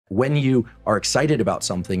When you are excited about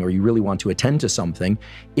something or you really want to attend to something,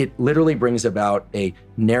 it literally brings about a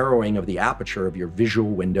narrowing of the aperture of your visual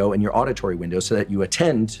window and your auditory window so that you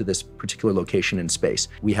attend to this particular location in space.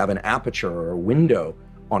 We have an aperture or a window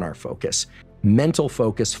on our focus. Mental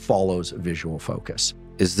focus follows visual focus.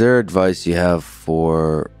 Is there advice you have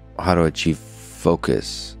for how to achieve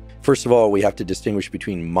focus? First of all, we have to distinguish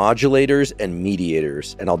between modulators and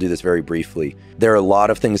mediators, and I'll do this very briefly. There are a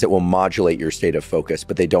lot of things that will modulate your state of focus,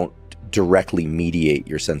 but they don't directly mediate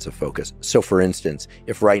your sense of focus. So for instance,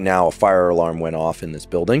 if right now a fire alarm went off in this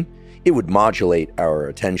building, it would modulate our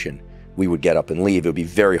attention. We would get up and leave. It would be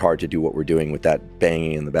very hard to do what we're doing with that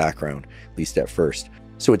banging in the background, at least at first.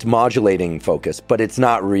 So it's modulating focus, but it's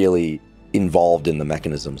not really involved in the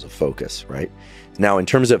mechanisms of focus, right? Now, in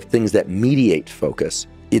terms of things that mediate focus,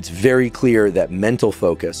 it's very clear that mental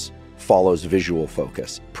focus follows visual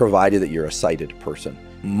focus, provided that you're a sighted person.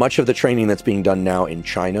 Much of the training that's being done now in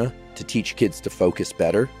China to teach kids to focus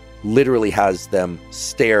better literally has them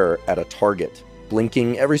stare at a target,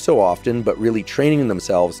 blinking every so often, but really training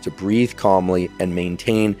themselves to breathe calmly and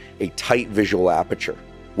maintain a tight visual aperture.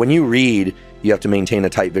 When you read, you have to maintain a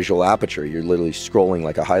tight visual aperture. You're literally scrolling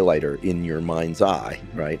like a highlighter in your mind's eye,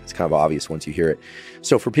 right? It's kind of obvious once you hear it.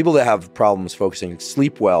 So for people that have problems focusing,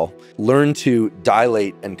 sleep well, learn to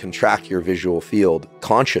dilate and contract your visual field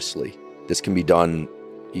consciously. This can be done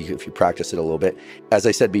if you practice it a little bit. As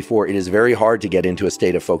I said before, it is very hard to get into a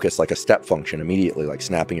state of focus like a step function immediately, like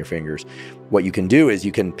snapping your fingers. What you can do is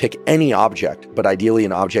you can pick any object, but ideally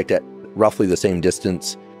an object at roughly the same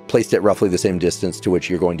distance, placed at roughly the same distance to which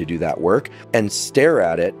you're going to do that work, and stare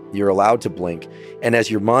at it. You're allowed to blink. And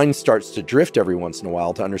as your mind starts to drift every once in a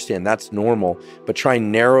while, to understand that's normal, but try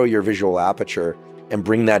and narrow your visual aperture and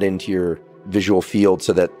bring that into your visual field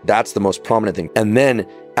so that that's the most prominent thing. And then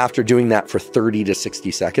after doing that for 30 to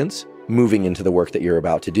 60 seconds, moving into the work that you're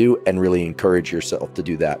about to do and really encourage yourself to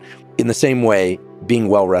do that. In the same way, being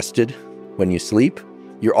well rested when you sleep,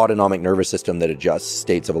 your autonomic nervous system that adjusts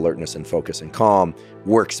states of alertness and focus and calm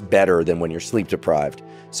works better than when you're sleep deprived.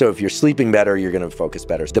 So if you're sleeping better, you're going to focus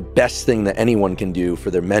better. The best thing that anyone can do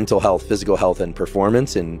for their mental health, physical health, and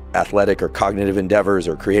performance in athletic or cognitive endeavors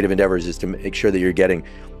or creative endeavors is to make sure that you're getting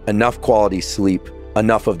enough quality sleep,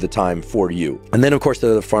 enough of the time for you. And then of course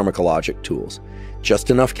there are the pharmacologic tools.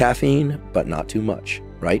 Just enough caffeine, but not too much,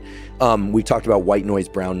 right? We've talked about white noise,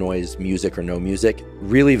 brown noise, music or no music.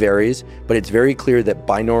 Really varies, but it's very clear that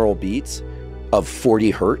binaural beats of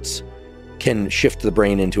 40 hertz can shift the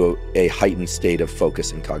brain into a heightened state of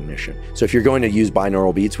focus and cognition. So if you're going to use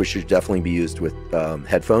binaural beats, which should definitely be used with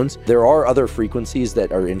headphones, there are other frequencies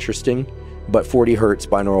that are interesting, but 40 hertz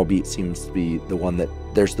binaural beat seems to be the one that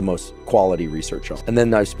there's the most quality research on. And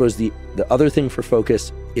then I suppose the other thing for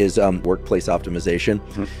focus is workplace optimization.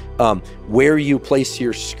 Where you place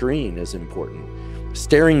your screen is important.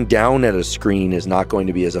 Staring down at a screen is not going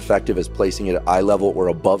to be as effective as placing it at eye level or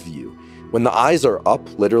above you. When the eyes are up,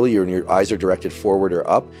 literally, or your eyes are directed forward or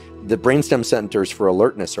up, the brainstem centers for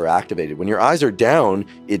alertness are activated. When your eyes are down,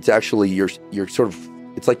 it's actually, you're sort of,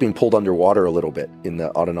 it's like being pulled underwater a little bit in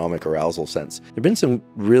the autonomic arousal sense. There have been some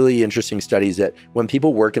really interesting studies that when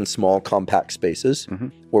people work in small, compact spaces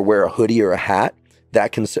or wear a hoodie or a hat,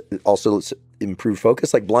 that can also improve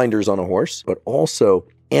focus, like blinders on a horse, but also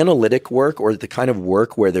analytic work or the kind of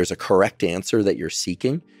work where there's a correct answer that you're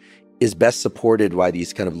seeking is best supported by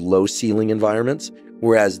these kind of low ceiling environments.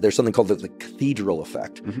 Whereas there's something called the Cathedral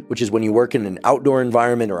Effect, which is when you work in an outdoor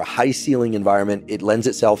environment or a high ceiling environment, it lends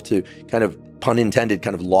itself to kind of, pun intended,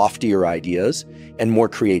 kind of loftier ideas and more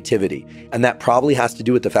creativity. And that probably has to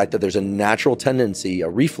do with the fact that there's a natural tendency, a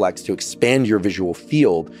reflex to expand your visual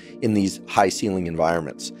field in these high ceiling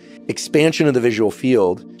environments. Expansion of the visual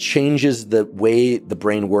field changes the way the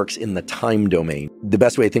brain works in the time domain. The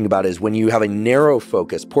best way to think about it is when you have a narrow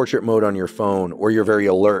focus, portrait mode on your phone, or you're very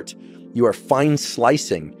alert, you are fine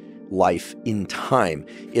slicing life in time.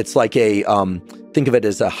 It's like a, think of it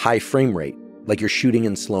as a high frame rate, like you're shooting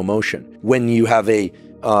in slow motion. When you have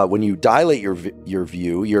when you dilate your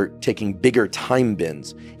view, you're taking bigger time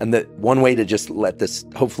bins. And the one way to just let this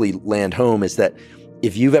hopefully land home is that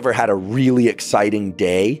if you've ever had a really exciting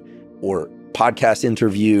day or podcast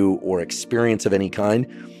interview or experience of any kind,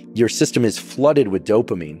 your system is flooded with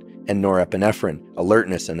dopamine and norepinephrine,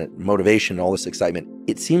 alertness and motivation, all this excitement.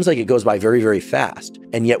 It seems like it goes by very, very fast.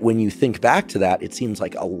 And yet when you think back to that, it seems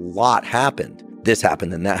like a lot happened. This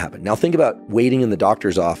happened and that happened. Now think about waiting in the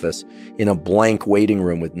doctor's office in a blank waiting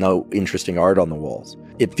room with no interesting art on the walls.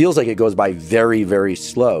 It feels like it goes by very, very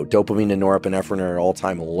slow. Dopamine and norepinephrine are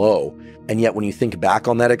all-time low. And yet when you think back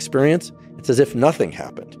on that experience, it's as if nothing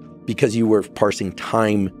happened because you were parsing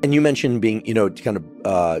time. And you mentioned being, kind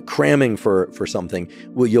of cramming for something.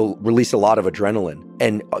 Well, you'll release a lot of adrenaline.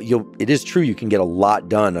 And it is true, you can get a lot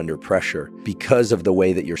done under pressure because of the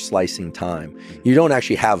way that you're slicing time. You don't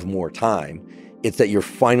actually have more time. It's that you're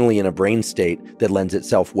finally in a brain state that lends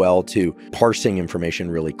itself well to parsing information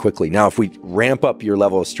really quickly. Now, if we ramp up your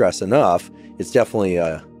level of stress enough, it's definitely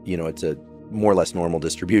it's a more or less normal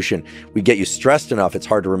distribution. We get you stressed enough, it's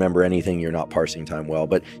hard to remember anything, you're not parsing time well.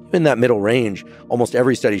 But in that middle range, almost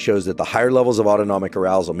every study shows that the higher levels of autonomic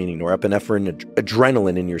arousal, meaning norepinephrine,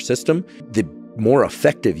 adrenaline in your system, the more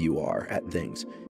effective you are at things.